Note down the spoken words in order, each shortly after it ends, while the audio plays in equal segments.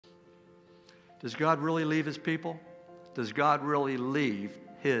Does God really leave his people? Does God really leave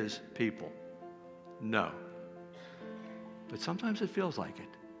his people? No. But sometimes it feels like it.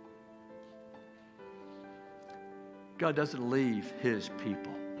 God doesn't leave his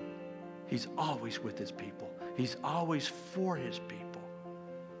people. He's always with his people. He's always for his people.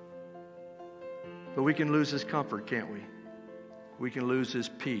 But we can lose his comfort, can't we? We can lose his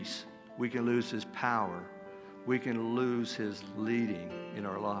peace. We can lose his power. We can lose his leading in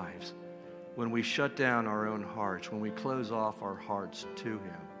our lives when we shut down our own hearts, when we close off our hearts to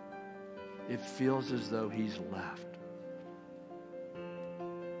him. It feels as though he's left.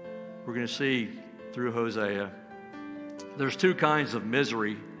 We're going to see through Hosea, there's two kinds of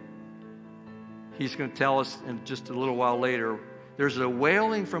misery. He's going to tell us in just a little while later, there's a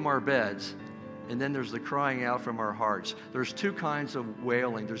wailing from our beds, and then there's the crying out from our hearts. There's two kinds of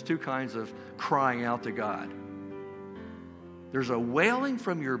wailing. There's two kinds of crying out to God. There's a wailing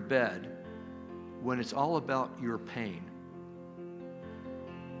from your bed when it's all about your pain,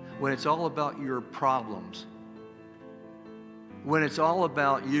 when it's all about your problems, when it's all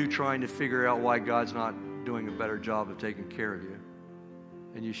about you trying to figure out why God's not doing a better job of taking care of you,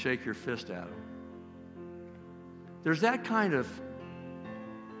 and you shake your fist at him. There's that kind of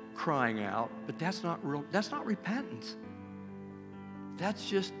crying out, but that's not repentance. That's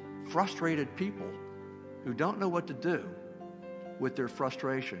just frustrated people who don't know what to do with their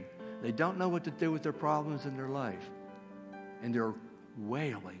frustration. They don't know what to do with their problems in their life. And they're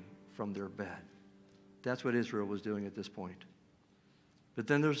wailing from their bed. That's what Israel was doing at this point. But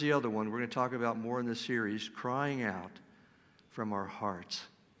then there's the other one we're going to talk about more in this series, crying out from our hearts.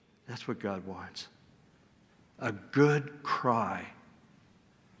 That's what God wants. A good cry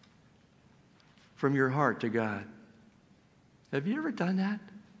from your heart to God. Have you ever done that?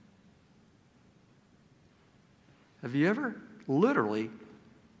 Have you ever literally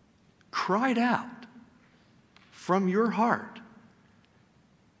cried out from your heart?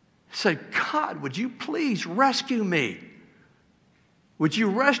 Say, God, would you please rescue me? Would you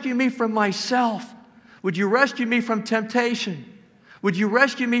rescue me from myself? Would you rescue me from temptation? Would you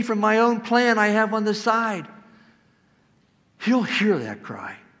rescue me from my own plan I have on the side? He'll hear that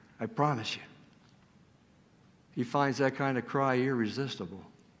cry, I promise you. He finds that kind of cry irresistible.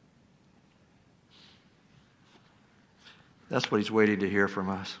 That's what he's waiting to hear from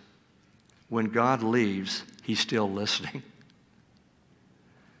us. When God leaves, he's still listening.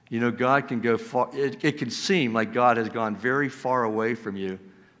 You know, God can go far. It can seem like God has gone very far away from you,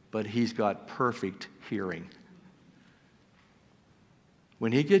 but he's got perfect hearing.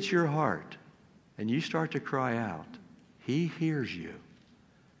 When he gets your heart and you start to cry out, he hears you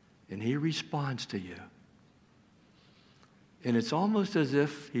and he responds to you. And it's almost as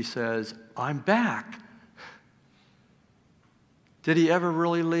if he says, I'm back. Did he ever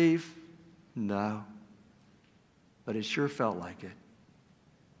really leave? No. But it sure felt like it.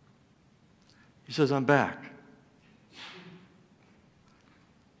 He says, I'm back.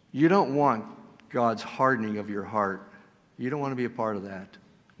 You don't want God's hardening of your heart. You don't want to be a part of that.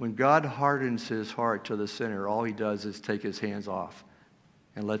 When God hardens his heart to the sinner, all he does is take his hands off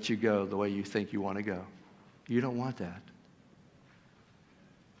and let you go the way you think you want to go. You don't want that.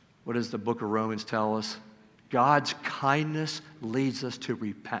 What does the book of Romans tell us? God's kindness leads us to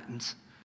repentance.